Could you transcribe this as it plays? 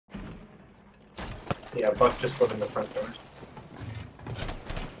Yeah, Buck just went in the front doors.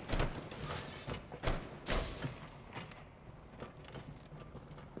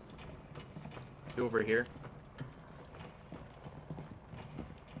 Over here.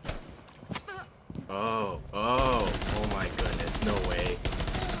 Oh my goodness, no way.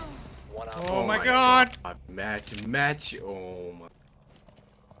 Oh my god! Match, oh my.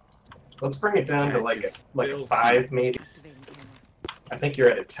 Let's bring it down to like a 5 maybe. I think you're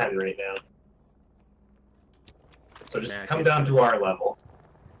at a 10 right now. So just come down to our level.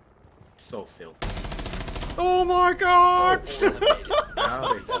 So filthy. Oh my god!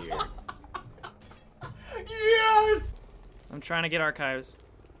 Out of here. Yes! I'm trying to get archives.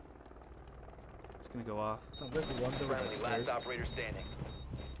 It's gonna go off. Friendly, last operator standing.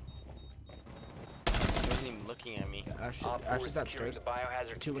 He wasn't even looking at me. Op 4 is securing the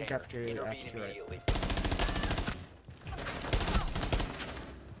biohazard container. Intervene immediately.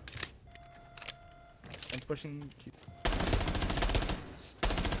 And pushing.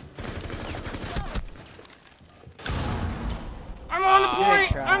 I'm on the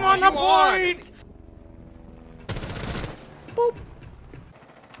point! I'm on the point! Boop.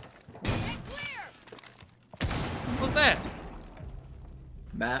 What was that?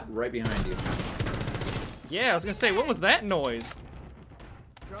 Matt, right behind you. Yeah, I was gonna say, what was that noise?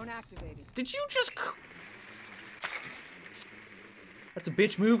 Drone activated. Did you just... That's a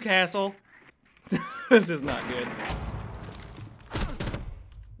bitch move, Castle. This is not good.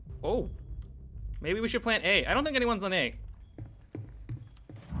 Oh. Maybe we should plant A. I don't think anyone's on A.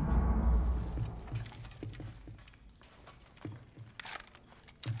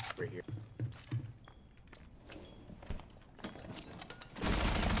 Right here.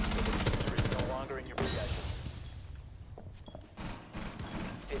 No longer in your possession.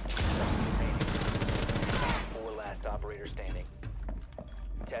 15 seconds remaining. 4 last operator standing.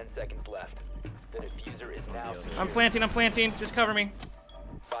 10 seconds left. The diffuser is now secured. I'm planting. Just cover me.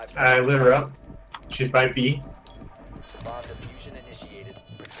 5 I lit her up. She's by B. Bomb diffusion initiated.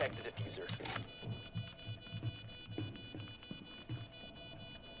 Protect the diffuser.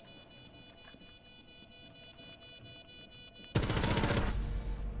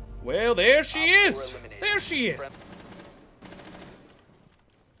 Well, there she Op 4 is. eliminated. There she is.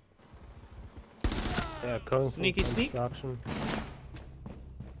 Yeah, Kung Fu Sneaky sneak. construction.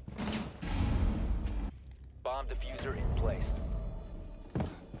 Bomb diffuser in place.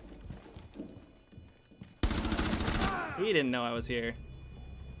 He didn't know I was here.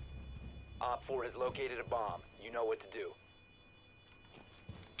 Op 4 has located a bomb. You know what to do.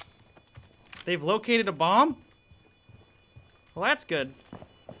 They've located a bomb? Well, that's good.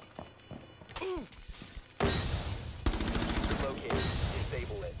 Located.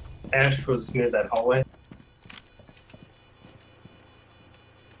 Disable it. Ash was near that hallway.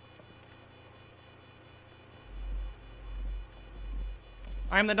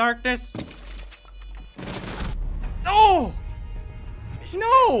 I'm the darkness. No!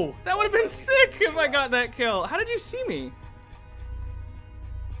 No! That would have been sick if I got that kill. How did you see me?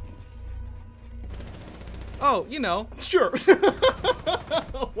 Oh, you know, sure.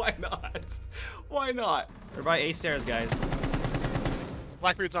 Why not? Why not? We're by A stairs, guys.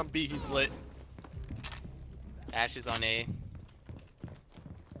 Blackbeard's on B, he's lit. Ash is on A.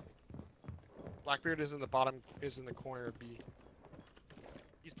 Blackbeard is in the bottom, is in the corner of B.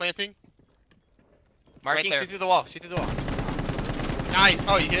 He's planting. Marking. Right there. Shoot through the wall, shoot through the wall. Nice!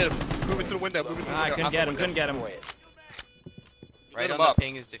 Oh, you hit him. Moving through the window, moving through the I window. couldn't get him. Right him on up. the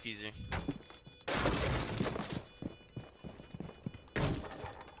ping is diffuser.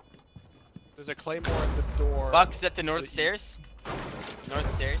 There's a claymore at the door. Buck's at the north stairs.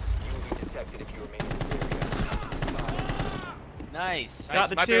 North stairs. You will be detected if you remain in this area. Nice. Got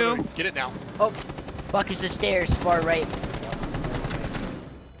the Might be two. able to get it now. Oh, Buck is the stairs, far right.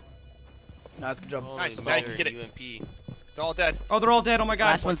 Nice, good job. Holy Nice, now you mother, can get it. UMP. They're all dead. Oh, they're all dead. Oh my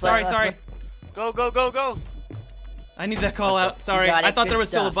god. Last one's Sorry, left, sorry. last Go, go, go, go. I need that call out. Sorry. got it. I thought there Good was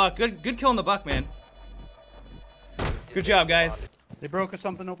still a stuff. buck. Good killing the buck, man. Good job, guys. They broke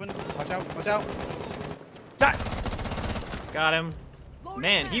something open. Watch out, watch out. Got him.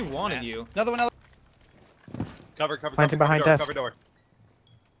 Man, he wanted you. Another one. Cover Planting behind us. cover door.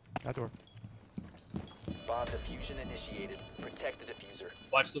 That door. Bomb diffusion initiated. Protect the diffuser.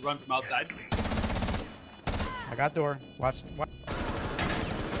 Watch the run from outside. I got door. Watch.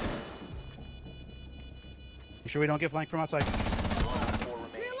 You sure we don't get flanked from outside? 4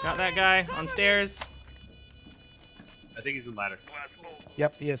 remaining. Got that guy on stairs. I think he's in ladder.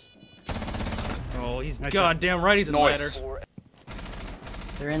 Yep, he is. Oh, he's Nice goddamn right. He's in the Noise. ladder. 4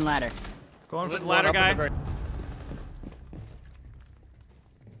 They're in ladder. Going for Lit the one ladder up on guy. the very-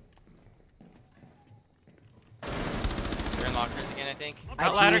 I think.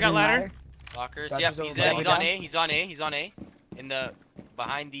 Got ladder, got ladder. Lockers. That's Yep, his own he's ladder. on A. He's on A. He's on A. In the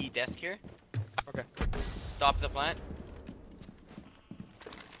behind the desk here. Okay. Stop the plant.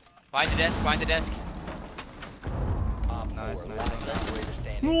 Find the desk. Find the desk. Nice, last operator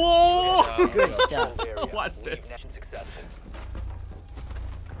standing. Whoa! Good stuff. Area. Watch Leave this. mission successful.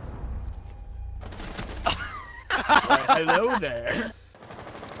 Hello there.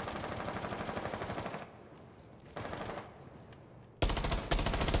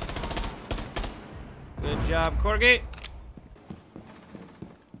 Good job, Corgate.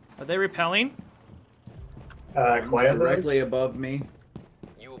 Are they repelling? Quietly. Directly above me.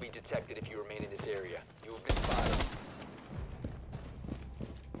 You will be detected if you remain in this area. You have been spotted.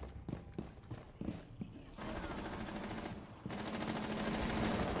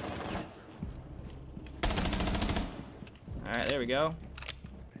 Alright, there we go.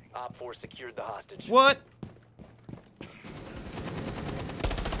 Op 4 secured the hostage. What?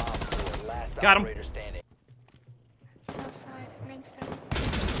 Op 4, last Got him. operator standing.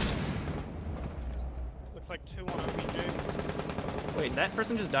 Looks like 2 on OBJ. Wait, that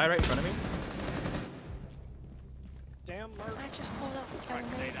person just died right in front of me? Damn, Mark. I just pulled up the phone.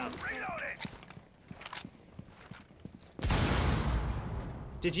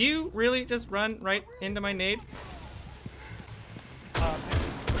 Did you really just run right into my nade?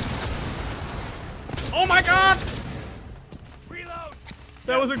 Oh my god! Reload!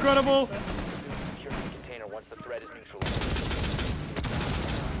 That was incredible! Secure the container once the threat is neutralized.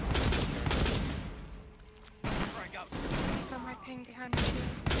 From my ping behind me.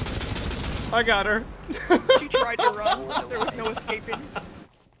 I got her. She tried to run. There was no escaping.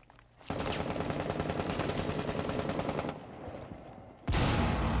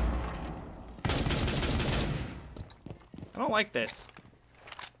 I don't like this.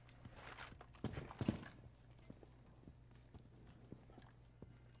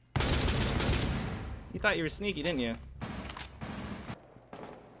 You thought you were sneaky, didn't you?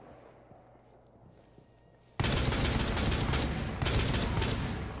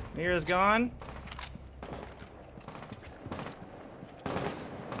 Mira's gone.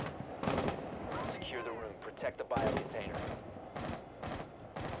 Secure the room. Protect the bio container.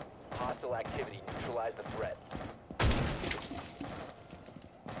 Hostile activity. Neutralize the threat.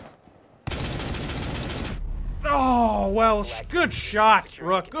 Oh, well, good shot,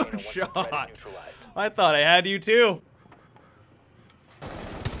 Rook. Good shot. I thought I had you too.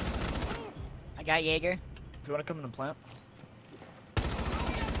 I got Jaeger. Do you want to come in the plant?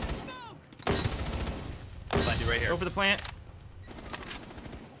 Right here. Go for the plant.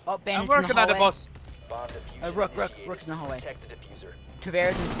 Oh, bandits I'm working in the on the hallway. boss. Bomb diffusion Rook initiated. Rook's in the hallway. Protect the diffuser.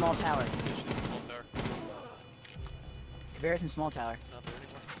 Tavera's in small tower. Tavera's in small tower. Op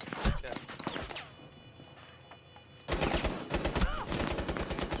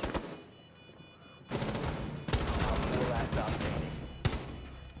 4 last stop standing.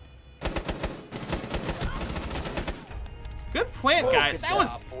 Good plant, guys. That was.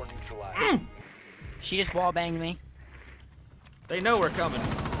 Op 4 neutralized. She just wall banged me. They know we're coming.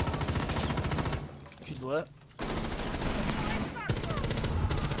 She's lit.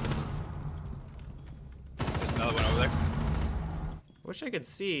 There's another one over there. Wish I could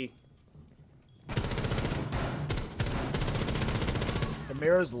see. The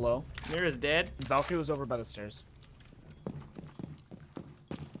mirror's low. Mira's dead. Valkyrie was over by the stairs.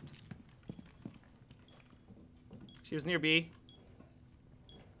 She was near B.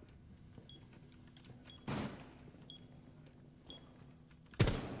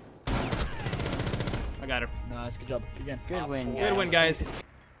 I got her. Nice, good job. Again. Good win. Good win, guys.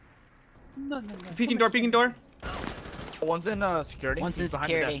 No, no, no. Peeking door, peeking door. One's in security. One's He's in behind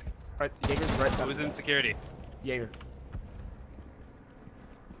security. the desk. Right, Jaeger's right side. Who's in security? Jaeger.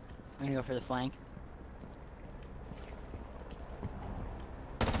 I'm gonna go for the flank.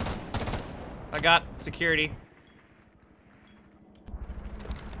 I got security.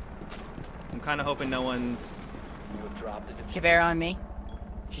 I'm kind of hoping no one's. You have dropped the diffuser. Tavera on me.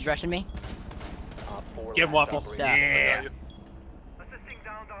 She's rushing me. Op 4 Get him, last Waffle. operator. Yeah.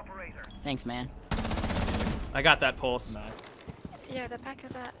 Thanks, man. I got that pulse. Nice. Yeah, the back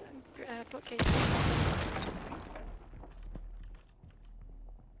of that bookcase.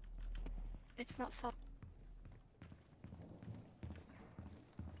 It's not solid.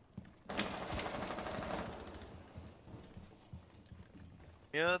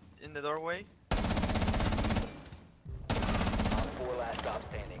 Yeah, in the doorway. Op 4 last stop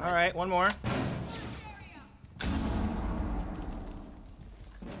standing. All right, one more.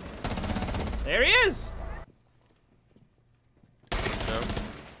 There he is.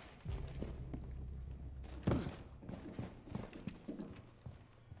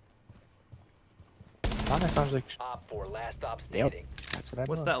 That sounds like. Op 4, last stop Yep. standing. That's what I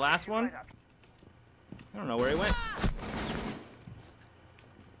What's thought. that last one? I don't know where he went.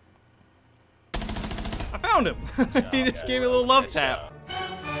 I found him. He just gave me a little love tap.